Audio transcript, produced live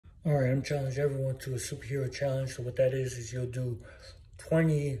All right, I'm challenging everyone to a superhero challenge. So what that is you'll do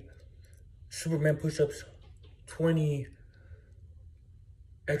 20 Superman push-ups, 20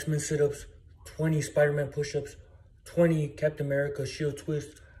 X-Men sit-ups, 20 Spider-Man push-ups, 20 Captain America shield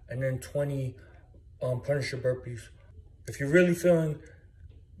twist, and then 20 Punisher burpees. If you're really feeling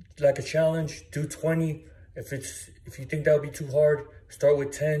like a challenge, do 20. If you think that would be too hard, start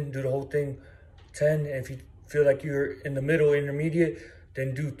with 10, do the whole thing 10. And if you feel like you're in the middle, intermediate,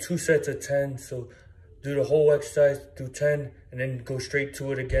 then do 2 sets of 10. So do the whole exercise, do 10, and then go straight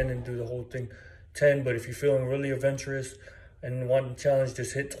to it again and do the whole thing 10. But if you're feeling really adventurous and want to challenge,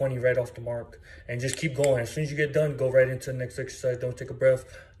 just hit 20 right off the mark. And just keep going. As soon as you get done, go right into the next exercise. Don't take a breath,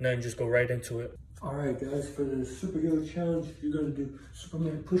 nothing, just go right into it. All right, guys, for the superhero challenge, you're going to do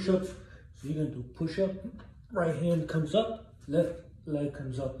Superman push-ups. So you're going to do push-up, right hand comes up, left leg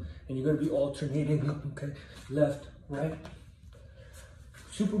comes up, and you're going to be alternating, okay? Left, right.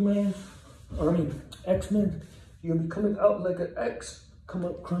 X-Men, you're going to be coming out like an X, come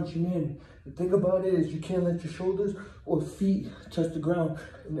up crunching in. The thing about it is you can't let your shoulders or feet touch the ground.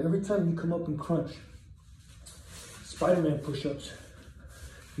 And every time you come up and crunch, Spider-Man push-ups,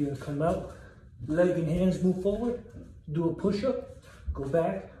 you're going to come out, leg and hands move forward, do a push-up, go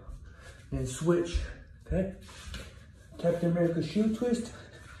back, and switch, okay? Captain America shield twist,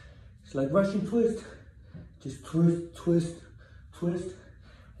 it's like Russian twist, just twist, twist, twist.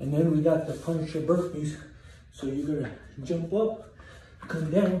 And then we got the Punisher burpees. So you're gonna jump up,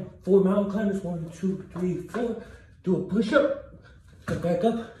 come down, 4 mountain climbers, 1, 2, 3, 4. Do a push-up, come back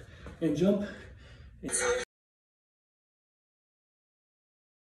up, and jump.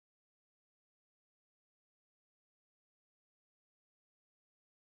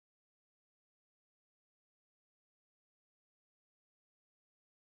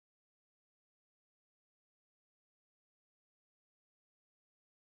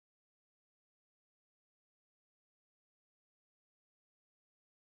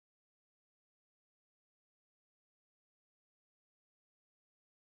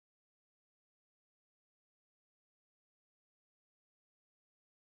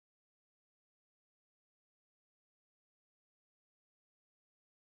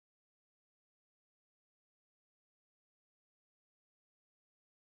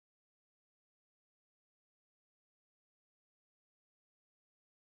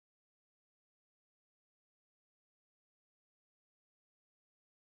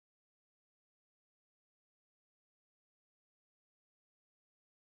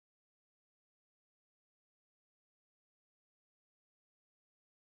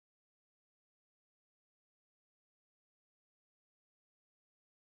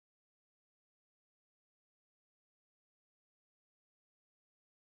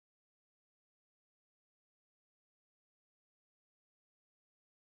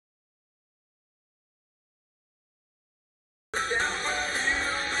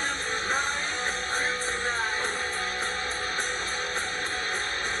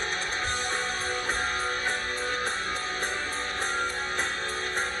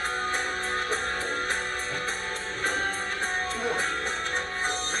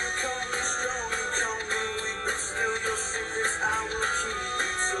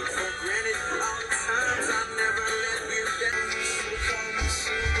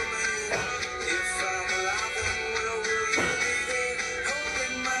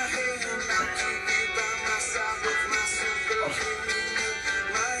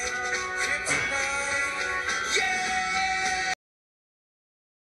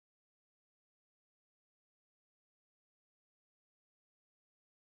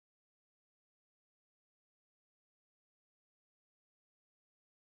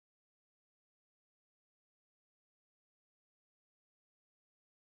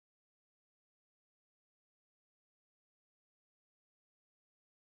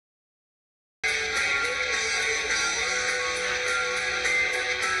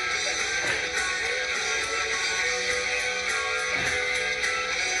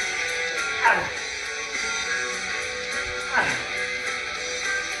 Ah!